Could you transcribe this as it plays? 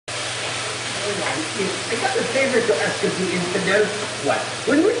I got a favor to ask of you, infidel. What?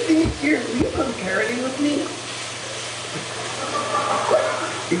 When we're finished here, will you come caroling with me? What?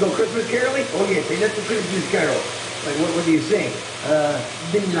 You go Christmas caroling? Oh, yes, hey, that's a Christmas carol. Like, what do you sing?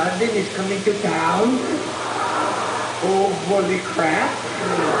 Bin Laden is coming to town. Oh, holy crap.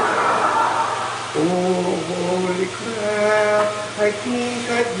 Oh, holy crap. I think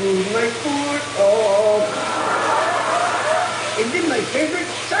I blew my foot off. And then my favorite,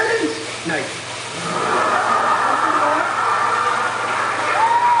 silence. Nice.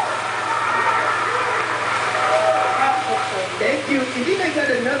 Thank you. And then I got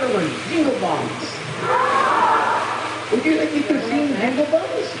another one, jingle bombs. Would you like me to sing jingle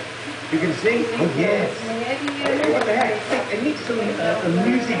bombs? You can sing? Oh, yes. What the heck? I need some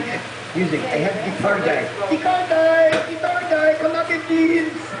music. Music. I have guitar guy. Guitar guy, come up and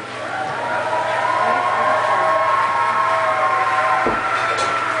please.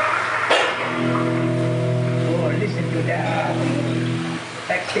 Oh, listen to that.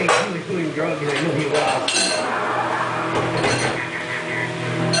 Backstage, he was doing drugs. I know he was.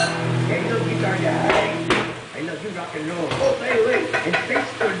 Hello, guitar guy. I love you, rock and roll. Oh, by the way, and thanks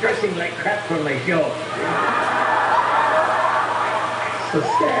for dressing like crap for my show. So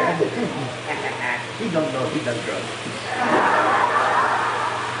sad. He don't know he does drugs.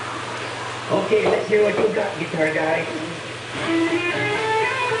 Okay, let's hear what you got, guitar guy.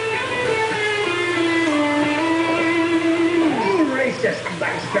 You racist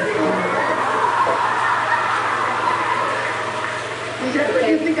bastard. Is that what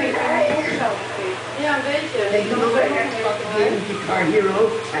you think I like? Ja, een beetje. Hey, you know that Xbox game, Guitar Hero?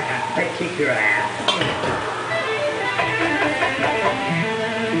 I kick your ass.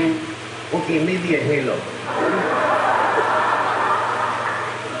 Okay, maybe a Halo.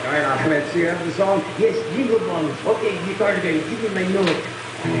 All right, Ahmed, so you have the song? Yes, jingle bombs. Okay, guitar guy, give me my note.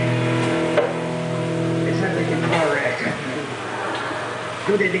 It sounds like a car wreck.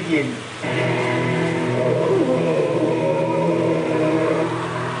 Do that again.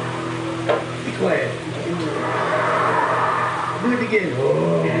 Be quiet. Do it again.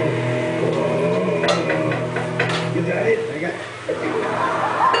 You got it? I got it.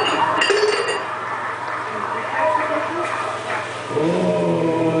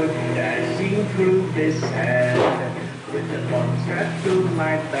 Oh, dashing through the sand with the bomb strapped to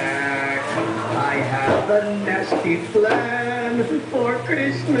my back. I have a nasty plan for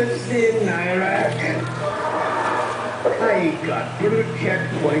Christmas in Iraq. I got through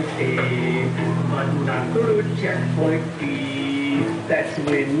checkpoint A, but not through checkpoint B. That's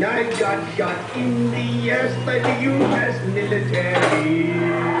when I got shot in the ass by the U.S. military.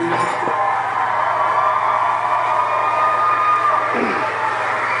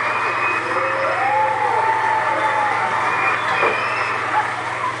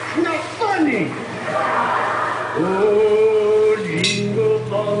 Not funny. Oh, jingle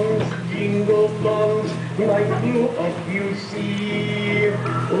bombs, like you up you see.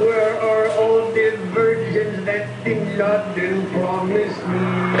 Where are all the virgins that Bin Laden promised me?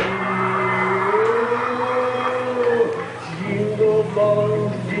 Oh, jingle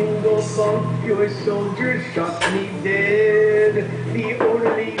bombs, your soldiers shot me dead. The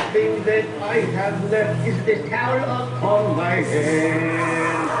only thing that I have left is this towel upon my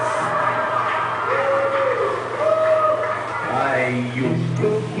head. I used to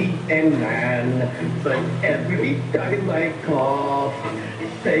be a man, but every time I cough,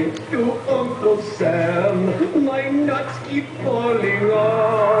 thanks to Uncle Sam, my nuts keep falling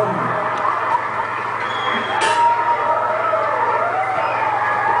off.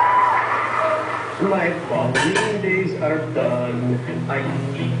 My bombing days are done. I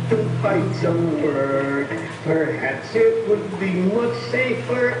need to find some work. Perhaps it would be much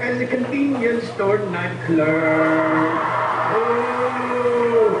safer as a convenience store night clerk.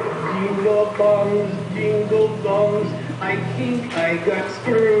 Oh, jingle bombs, I think I got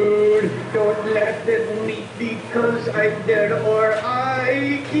screwed. Don't laugh at me because I'm dead or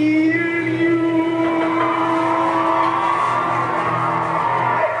I kill you.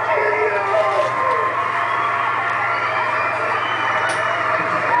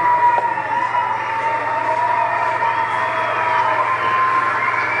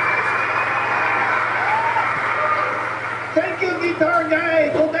 Thank you, guitar guy.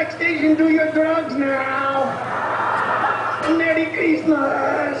 Go backstage and do your drugs now. Merry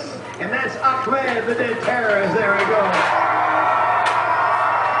Christmas. And that's Ahmed the Terrorist. There we go.